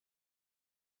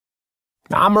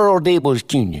I'm Earl Dables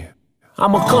Jr.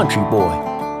 I'm a country boy.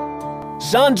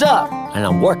 Sun's up and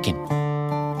I'm working.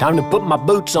 Time to put my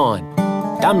boots on.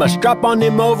 Time to strap on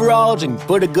them overalls and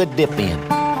put a good dip in.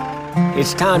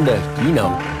 It's time to,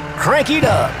 crank it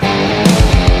up.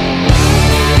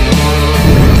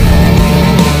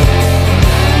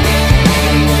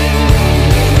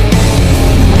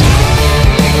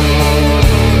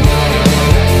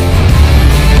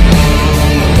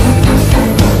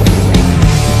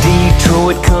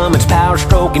 Detroit Cummins, power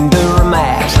stroking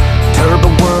Duramax, turbo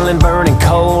whirling, burning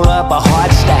coal up a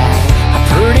hot stack. A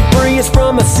pretty Prius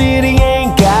from a city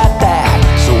ain't got that,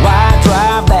 so I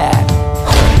drive that.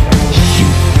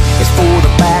 Shoot, it's for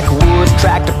the backwoods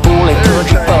tractor pulling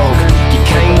country folk. You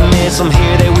can't miss them,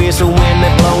 hear they whistle when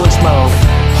they're blowing smoke,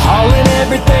 hauling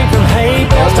everything from hay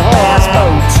bales to fast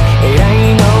boats. It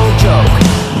ain't no joke,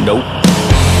 nope.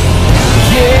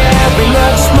 Yeah, we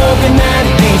love smoking that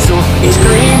diesel. It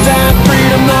screams out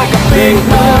freedom like a big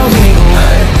bald eagle,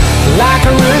 like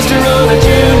a rooster on a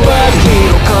June bug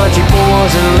beetle. Country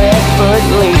boys and lead-foot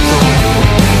lethal.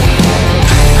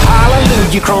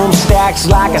 Hallelujah, chrome stacks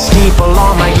like a steeple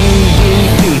on my yee-yee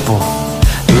people.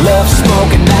 Love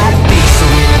smoking that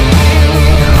diesel.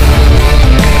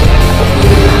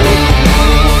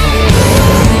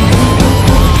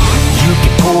 You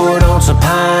can pour it on some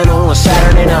pine on a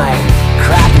Saturday night,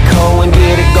 crack a coal and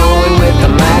get it going with the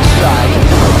match strike.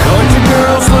 Country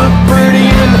girls look pretty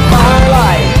in the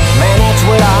firelight. Man, that's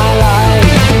what I like.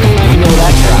 You know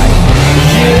that's right.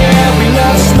 Yeah, we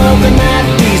love smoking that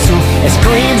diesel. It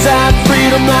screams out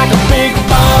freedom like a big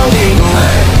bald eagle,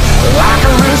 like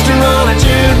a rooster on a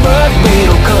June bug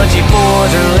beetle. Country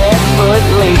boys are lead-foot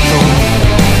lethal.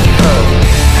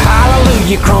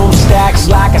 Hallelujah, chrome stacks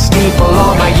like a steeple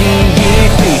on my yee-yee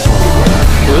people.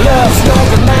 Love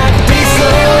smoking that diesel.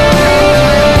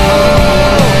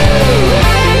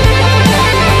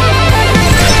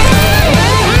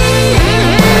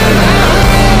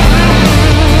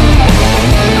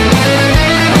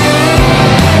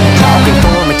 Talking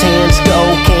for me 10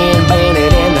 Spokane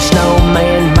Bandit and the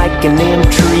Snowman, making them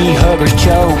tree huggers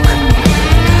choke.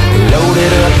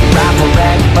 Loaded up, rifle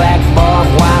rack, black bar,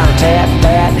 wiretap,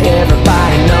 that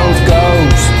everybody knows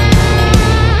goes.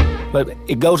 But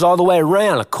it goes all the way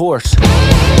around, of course.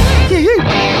 Yeah,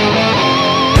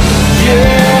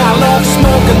 I love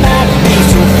smoking that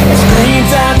diesel. It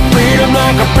screams out freedom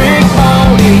like a big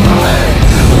bald eagle,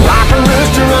 like a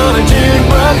rooster on a June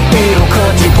bug beetle.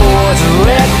 Country boys and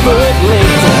lead-foot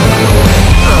lethal.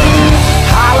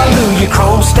 Hallelujah,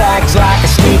 chrome stacks like a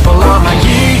steeple on my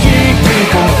yee-yee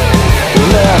people.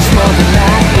 Love smoking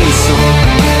that diesel.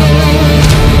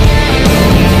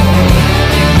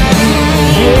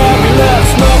 Yeah, we love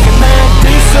smoking that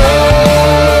diesel.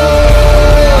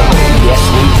 Yes,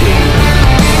 we do.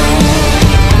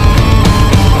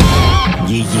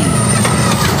 Yeah, yeah.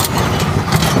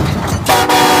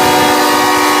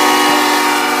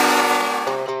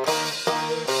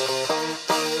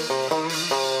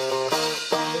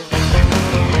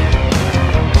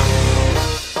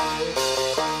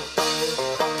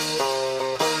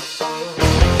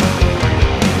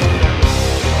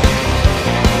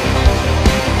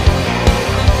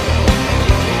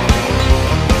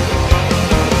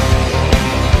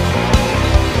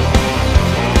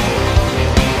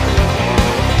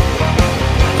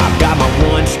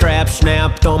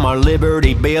 Snapped on my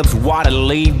Liberty bibs, what a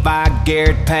Levi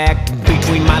Garrett packed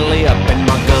between my lip and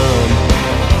my gum.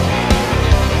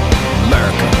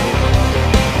 America.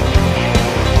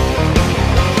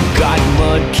 Got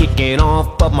mud kicking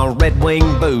off of my Red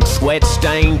Wing boots, sweat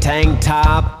stained tank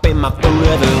top in my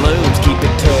leather looms, keep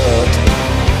it tucked.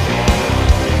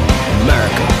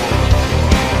 America.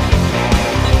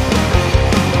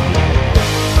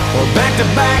 We're back to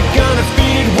back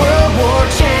undefeated World War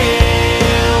champs.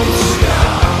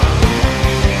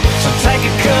 So take a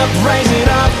cup, raise it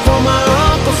up for my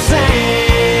Uncle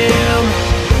Sam.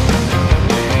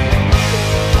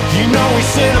 You know we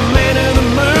sent a man to the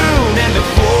moon, and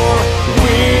before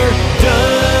we're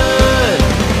done,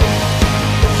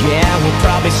 yeah, we'll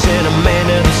probably send a man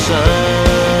to the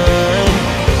sun.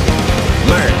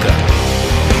 America.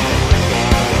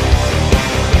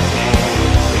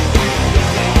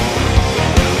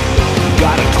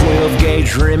 Got a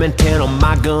 12-gauge Remington on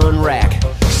my gun rack,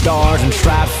 stars and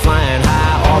stripes flying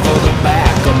high off of the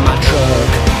back of my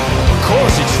truck. Of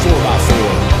course it's 4x4,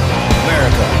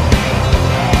 America.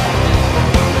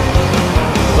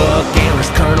 Buck Antlers,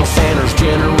 Colonel Sanders,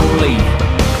 General Lee,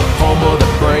 home of the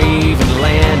brave and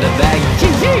land of that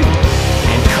you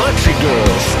and country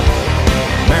girls,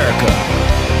 America.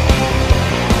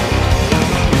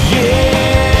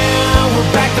 Yeah,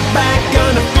 we're back to back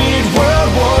undefeated world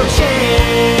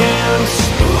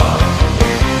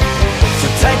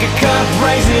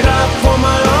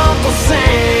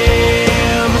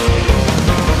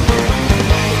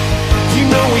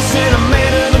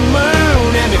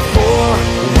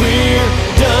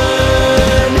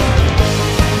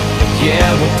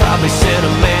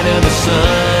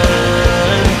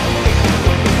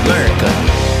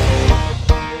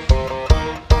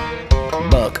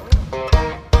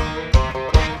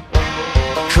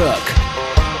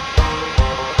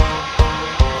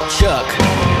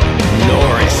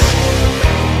Norris.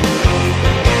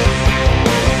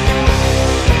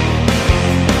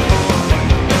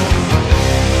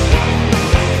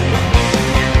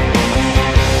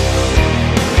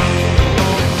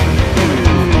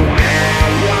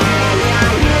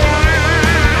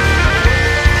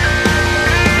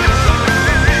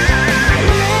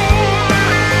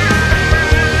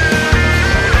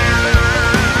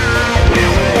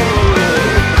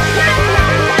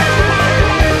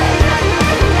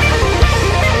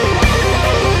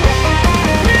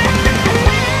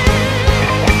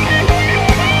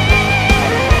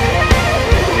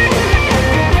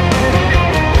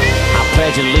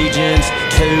 Pledge allegiance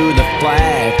to the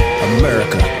flag,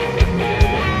 America.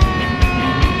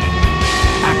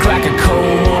 I crack a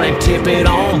cold one and tip it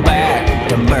on back.